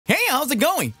Hey, how's it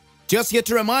going? Just here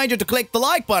to remind you to click the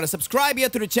like button, subscribe here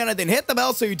to the channel, then hit the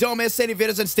bell so you don't miss any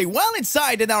videos and stay well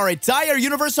inside in our entire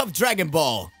universe of Dragon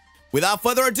Ball. Without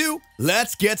further ado,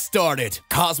 let's get started.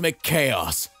 Cosmic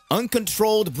Chaos.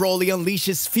 Uncontrolled Broly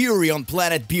unleashes fury on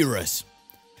planet Beerus.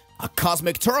 A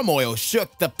cosmic turmoil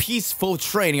shook the peaceful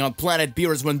training on planet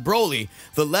Beerus when Broly,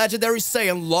 the legendary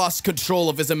Saiyan, lost control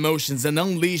of his emotions and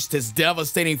unleashed his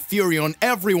devastating fury on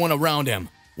everyone around him.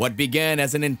 What began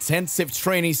as an intensive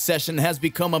training session has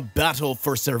become a battle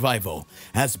for survival,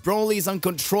 as Broly's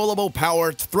uncontrollable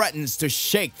power threatens to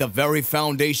shake the very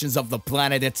foundations of the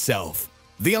planet itself.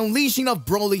 The unleashing of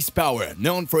Broly's power,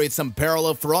 known for its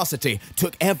unparalleled ferocity,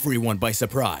 took everyone by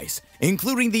surprise,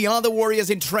 including the other warriors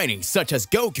in training such as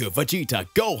Goku, Vegeta,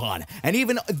 Gohan, and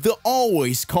even the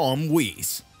always calm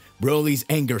Whis. Broly's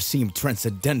anger seemed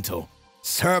transcendental,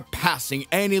 surpassing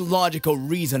any logical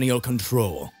reasoning or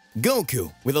control.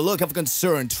 Goku, with a look of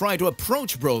concern, tried to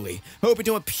approach Broly, hoping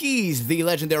to appease the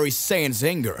legendary Saiyan's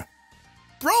anger.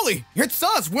 "Broly, it's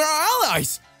us, we're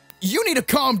allies! You need to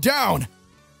calm down!"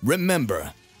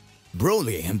 Remember,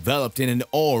 Broly, enveloped in an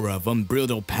aura of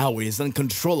unbridled power, is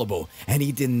uncontrollable, and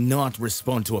he did not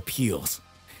respond to appeals.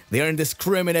 Their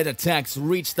indiscriminate attacks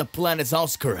reached the planet's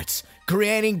outskirts,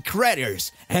 creating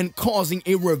craters and causing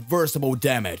irreversible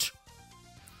damage.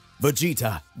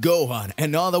 Vegeta, Gohan,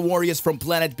 and other warriors from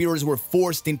planet Beerus were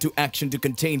forced into action to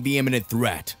contain the imminent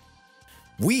threat.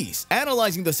 Whis,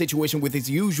 analyzing the situation with his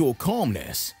usual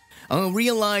calmness,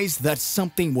 realized that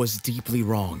something was deeply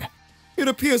wrong. "It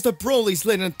appears that Broly's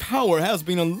latent power has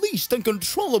been unleashed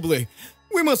uncontrollably.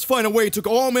 We must find a way to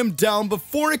calm him down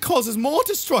before it causes more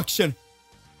destruction."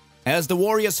 As the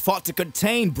warriors fought to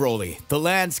contain Broly, the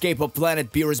landscape of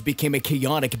planet Beerus became a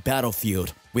chaotic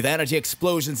battlefield, with energy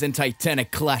explosions and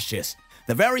titanic clashes.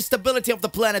 The very stability of the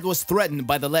planet was threatened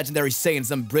by the legendary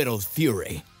Saiyan's unbridled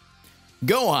fury.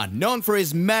 Gohan, known for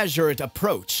his measured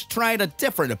approach, tried a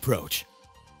different approach.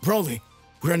 "Broly,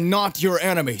 we're not your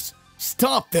enemies.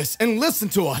 Stop this and listen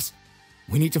to us.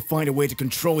 We need to find a way to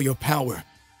control your power."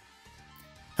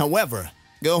 However,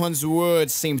 Gohan's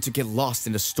words seemed to get lost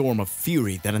in the storm of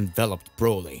fury that enveloped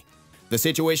Broly. The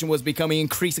situation was becoming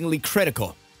increasingly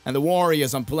critical, and the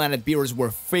warriors on planet Beerus were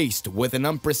faced with an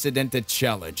unprecedented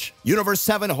challenge. Universe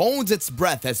 7 holds its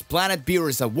breath as planet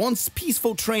Beerus, a once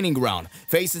peaceful training ground,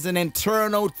 faces an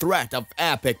internal threat of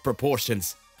epic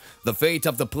proportions. The fate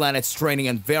of the planet's training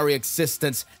and very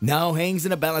existence now hangs in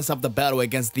the balance of the battle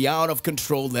against the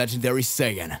out-of-control legendary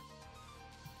Saiyan.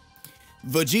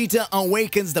 Vegeta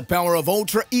awakens the power of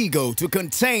Ultra Ego to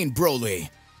contain Broly.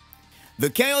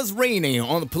 The chaos reigning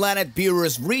on planet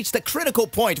Beerus reached a critical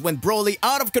point when Broly,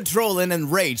 out of control and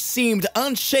enraged, seemed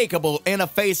unshakable in the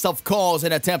face of calls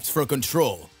and attempts for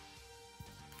control.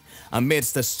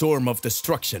 Amidst the storm of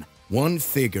destruction, one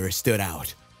figure stood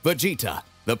out: Vegeta,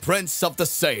 the Prince of the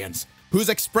Saiyans, whose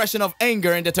expression of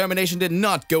anger and determination did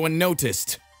not go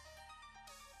unnoticed.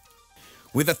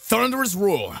 With a thunderous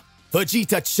roar,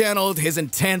 Vegeta channeled his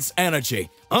intense energy,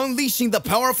 unleashing the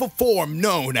powerful form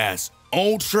known as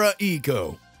Ultra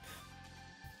Ego.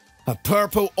 A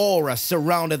purple aura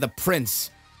surrounded the prince,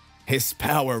 his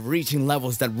power reaching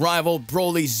levels that rivaled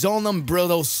Broly's own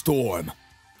unbridled storm.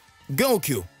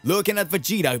 Goku, looking at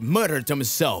Vegeta, muttered to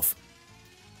himself,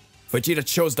 "Vegeta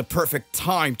chose the perfect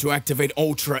time to activate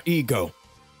Ultra Ego.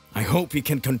 I hope he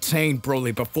can contain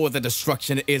Broly before the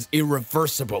destruction is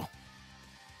irreversible."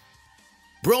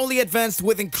 Broly advanced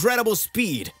with incredible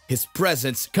speed, his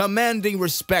presence commanding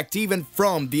respect even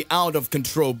from the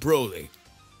out-of-control Broly.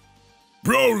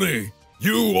 "Broly,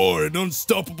 you are an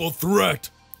unstoppable threat.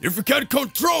 If you can't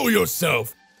control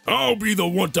yourself, I'll be the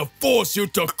one to force you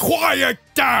to quiet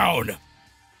down."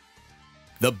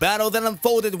 The battle that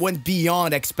unfolded went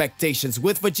beyond expectations,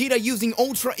 with Vegeta using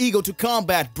Ultra Ego to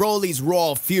combat Broly's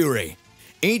raw fury.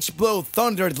 Each blow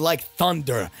thundered like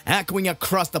thunder, echoing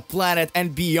across the planet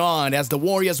and beyond as the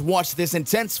warriors watched this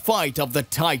intense fight of the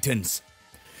Titans.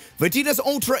 Vegeta's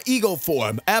Ultra Ego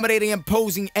form, emanating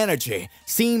imposing energy,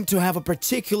 seemed to have a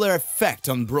particular effect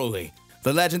on Broly.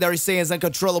 The legendary Saiyan's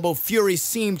uncontrollable fury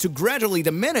seemed to gradually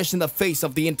diminish in the face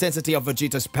of the intensity of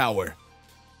Vegeta's power.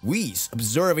 Whis,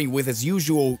 observing with his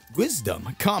usual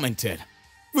wisdom, commented,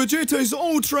 "Vegeta's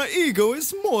Ultra Ego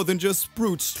is more than just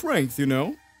brute strength, you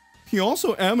know. He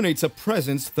also emanates a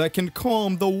presence that can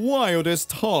calm the wildest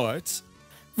hearts.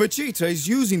 Vegeta is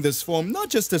using this form not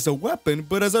just as a weapon,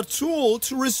 but as a tool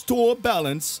to restore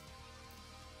balance."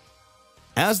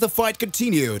 As the fight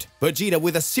continued, Vegeta,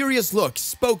 with a serious look,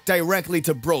 spoke directly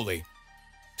to Broly.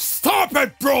 "Stop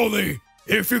it, Broly!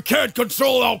 If you can't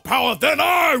control our power, then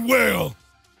I will!"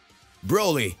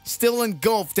 Broly, still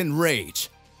engulfed in rage,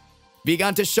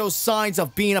 began to show signs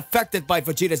of being affected by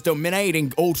Vegeta's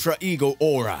dominating Ultra Ego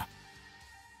aura.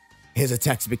 His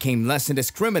attacks became less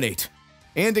indiscriminate,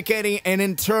 indicating an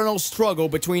internal struggle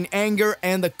between anger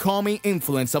and the calming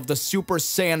influence of the Super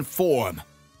Saiyan form.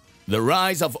 The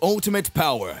rise of ultimate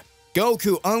power.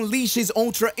 Goku unleashes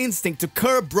Ultra Instinct to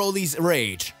curb Broly's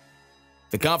rage.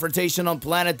 The confrontation on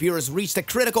planet Beerus reached a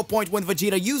critical point when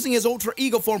Vegeta, using his Ultra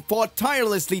Ego form, fought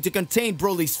tirelessly to contain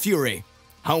Broly's fury.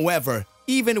 However,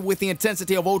 even with the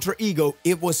intensity of Ultra Ego,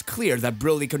 it was clear that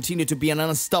Broly continued to be an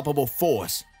unstoppable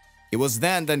force. It was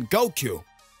then that Goku,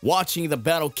 watching the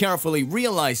battle carefully,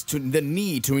 realized the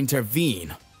need to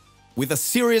intervene. With a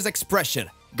serious expression,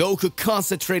 Goku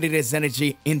concentrated his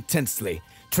energy intensely,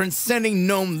 transcending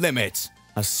known limits.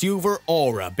 A silver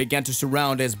aura began to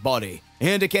surround his body,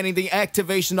 indicating the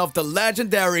activation of the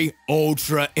legendary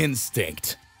Ultra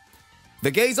Instinct.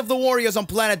 The gaze of the warriors on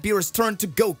planet Beerus turned to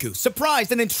Goku,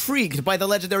 surprised and intrigued by the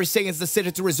legendary Saiyan's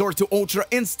decision to resort to Ultra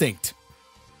Instinct.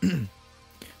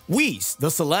 Whis,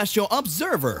 the celestial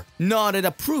observer, nodded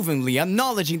approvingly,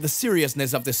 acknowledging the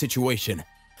seriousness of the situation.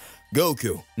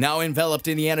 Goku, now enveloped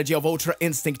in the energy of Ultra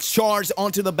Instinct, charged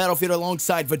onto the battlefield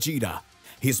alongside Vegeta.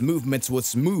 His movements were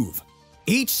smooth,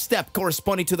 each step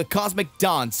corresponding to the cosmic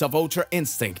dance of Ultra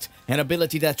Instinct, an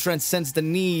ability that transcends the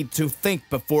need to think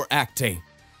before acting.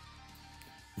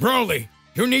 Broly,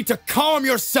 you need to calm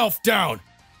yourself down.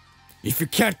 If you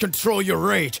can't control your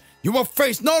rage, you will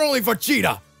face not only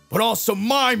Vegeta, but also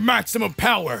my maximum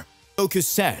power, Goku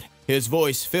said, his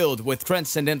voice filled with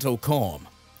transcendental calm.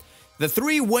 The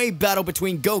three-way battle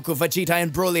between Goku, Vegeta,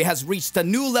 and Broly has reached a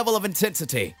new level of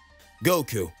intensity.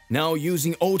 Goku, now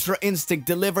using Ultra Instinct,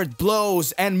 delivered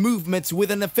blows and movements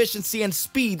with an efficiency and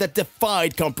speed that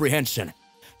defied comprehension.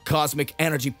 Cosmic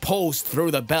energy pulsed through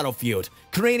the battlefield,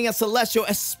 creating a celestial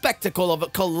spectacle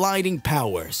of colliding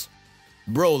powers.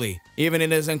 Broly, even in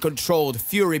his uncontrolled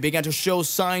fury, began to show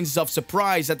signs of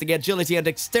surprise at the agility and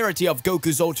dexterity of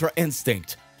Goku's Ultra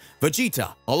Instinct.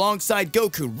 Vegeta, alongside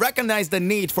Goku, recognized the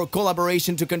need for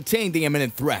collaboration to contain the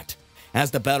imminent threat.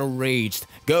 As the battle raged,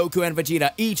 Goku and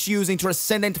Vegeta, each using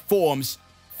transcendent forms,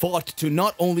 fought to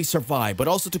not only survive, but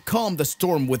also to calm the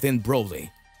storm within Broly.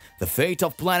 The fate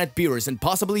of planet Beerus and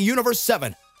possibly Universe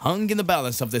 7 hung in the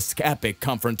balance of this epic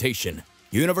confrontation.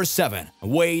 Universe 7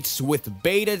 waits with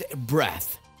bated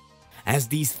breath as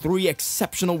these three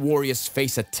exceptional warriors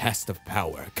face a test of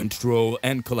power, control,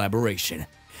 and collaboration.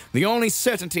 The only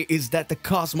certainty is that the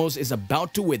cosmos is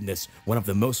about to witness one of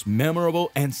the most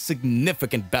memorable and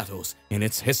significant battles in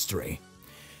its history.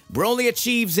 Broly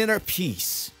achieves inner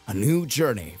peace, a new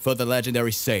journey for the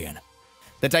legendary Saiyan.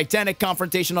 The titanic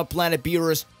confrontation on planet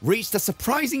Beerus reached a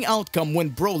surprising outcome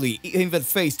when Broly, even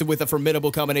faced with a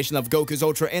formidable combination of Goku's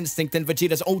Ultra Instinct and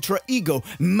Vegeta's Ultra Ego,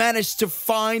 managed to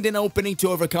find an opening to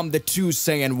overcome the two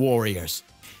Saiyan warriors.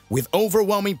 With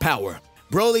overwhelming power,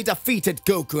 Broly defeated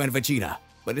Goku and Vegeta.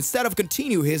 But instead of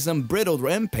continue his unbridled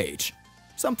rampage,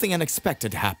 something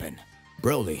unexpected happened.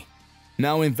 Broly,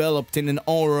 now enveloped in an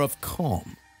aura of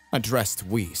calm, addressed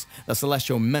Whis, the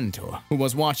celestial mentor, who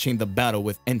was watching the battle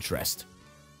with interest.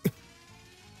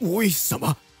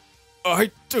 Whis-sama,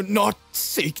 I do not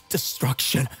seek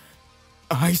destruction.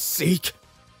 I seek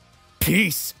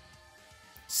peace,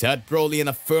 said Broly in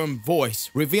a firm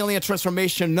voice, revealing a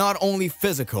transformation not only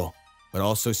physical, but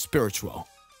also spiritual.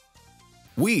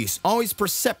 Whis, always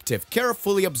perceptive,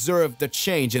 carefully observed the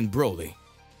change in Broly.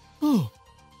 Oh,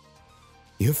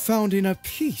 you found inner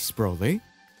peace, Broly.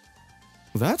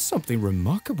 That's something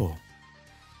remarkable.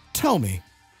 Tell me,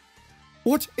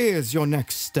 what is your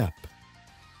next step?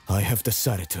 I have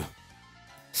decided to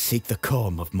seek the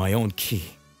calm of my own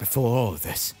ki before all of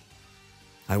this.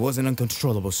 I was an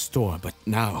uncontrollable storm, but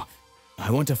now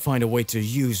I want to find a way to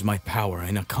use my power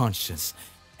in a conscious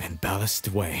and balanced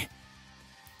way.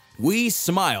 Whis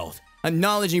smiled,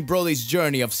 acknowledging Broly's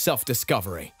journey of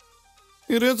self-discovery.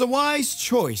 It is a wise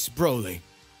choice, Broly.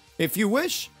 If you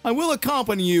wish, I will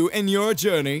accompany you in your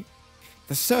journey.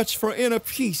 The search for inner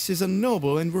peace is a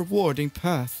noble and rewarding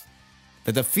path.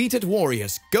 The defeated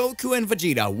warriors, Goku and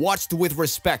Vegeta, watched with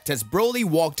respect as Broly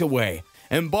walked away,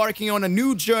 embarking on a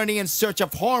new journey in search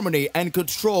of harmony and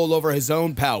control over his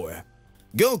own power.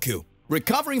 Goku,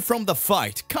 recovering from the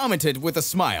fight, commented with a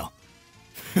smile.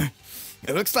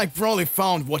 It looks like Broly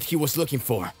found what he was looking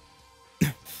for.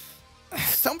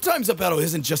 Sometimes a battle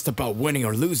isn't just about winning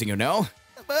or losing, you know,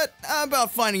 but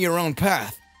about finding your own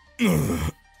path.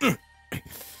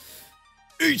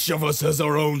 Each of us has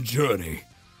our own journey.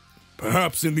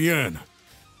 Perhaps in the end,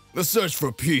 the search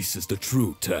for peace is the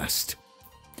true test.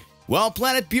 While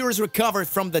planet Beerus recovered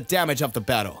from the damage of the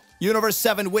battle, Universe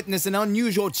 7 witnessed an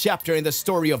unusual chapter in the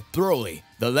story of Broly,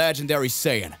 the legendary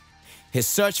Saiyan. His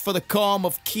search for the calm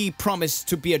of Ki promised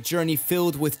to be a journey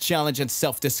filled with challenge and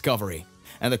self-discovery,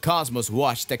 and the cosmos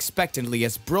watched expectantly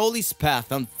as Broly's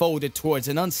path unfolded towards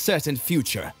an uncertain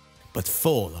future, but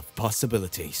full of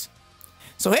possibilities.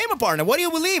 So hey my partner, what do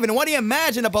you believe and what do you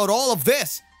imagine about all of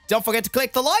this? Don't forget to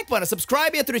click the like button,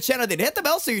 subscribe here to the channel, then hit the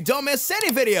bell so you don't miss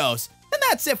any videos. And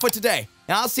that's it for today.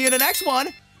 And I'll see you in the next one.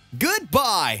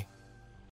 Goodbye!